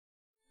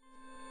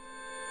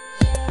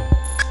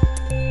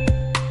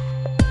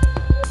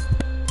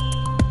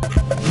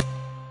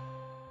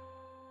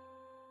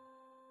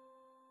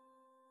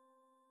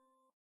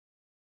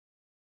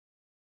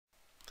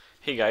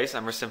Hey guys,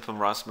 I'm Rasim from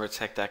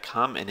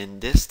RasimTech.com, and in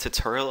this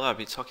tutorial I'll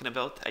be talking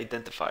about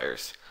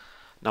identifiers.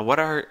 Now, what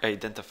are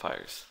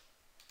identifiers?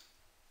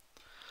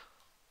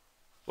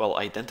 Well,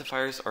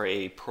 identifiers are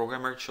a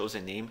programmer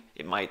chosen name.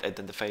 It might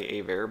identify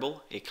a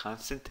variable, a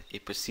constant, a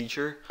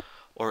procedure,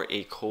 or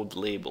a code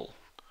label.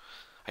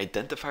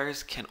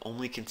 Identifiers can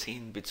only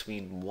contain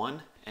between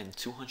 1 and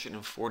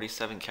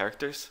 247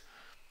 characters.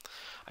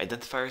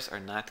 Identifiers are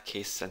not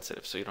case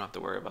sensitive, so you don't have to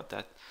worry about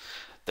that.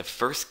 The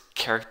first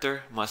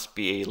character must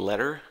be a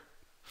letter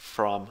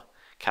from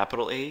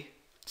capital A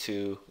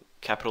to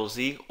capital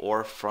Z,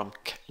 or from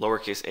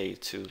lowercase a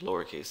to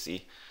lowercase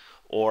z,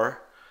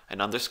 or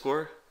an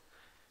underscore,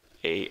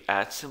 a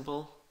 @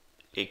 symbol,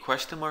 a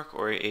question mark,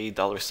 or a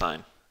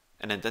 $sign.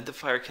 An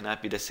identifier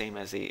cannot be the same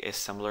as a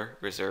similar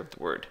reserved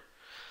word.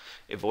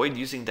 Avoid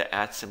using the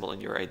 @ symbol in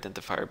your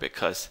identifier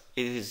because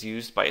it is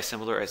used by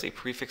assembler as a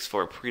prefix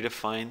for a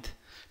predefined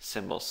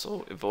symbol,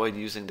 so avoid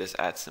using this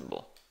 @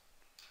 symbol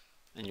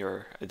in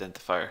your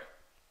identifier.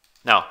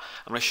 Now,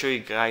 I'm going to show you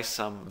guys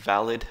some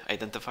valid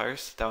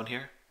identifiers down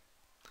here.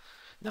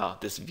 Now,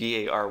 this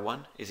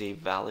VAR1 is a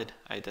valid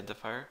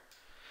identifier.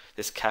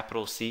 This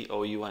capital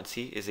COUNT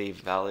is a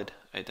valid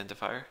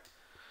identifier.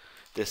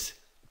 This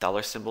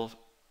 $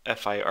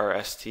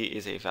 FIRST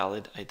is a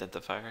valid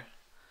identifier.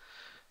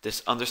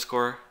 This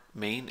underscore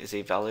main is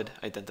a valid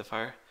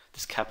identifier.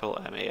 This capital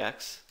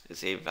MAX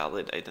is a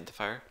valid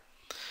identifier.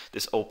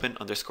 This open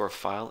underscore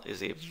file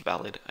is a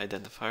valid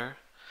identifier.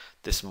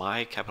 This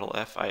my capital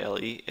FILE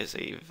is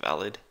a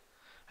valid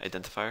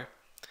identifier.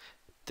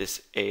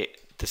 This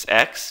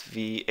X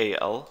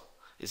VAL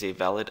is a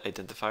valid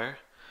identifier.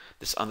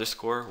 This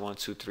underscore 1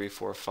 2 3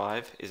 4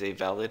 5 is a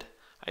valid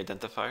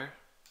identifier.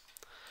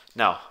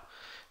 Now,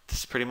 this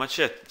is pretty much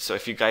it. So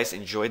if you guys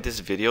enjoyed this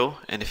video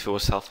and if it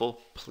was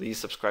helpful, please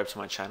subscribe to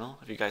my channel.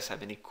 If you guys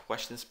have any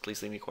questions,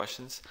 please leave me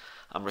questions.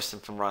 I'm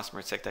Rasim from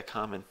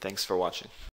RasimTech.com, and thanks for watching.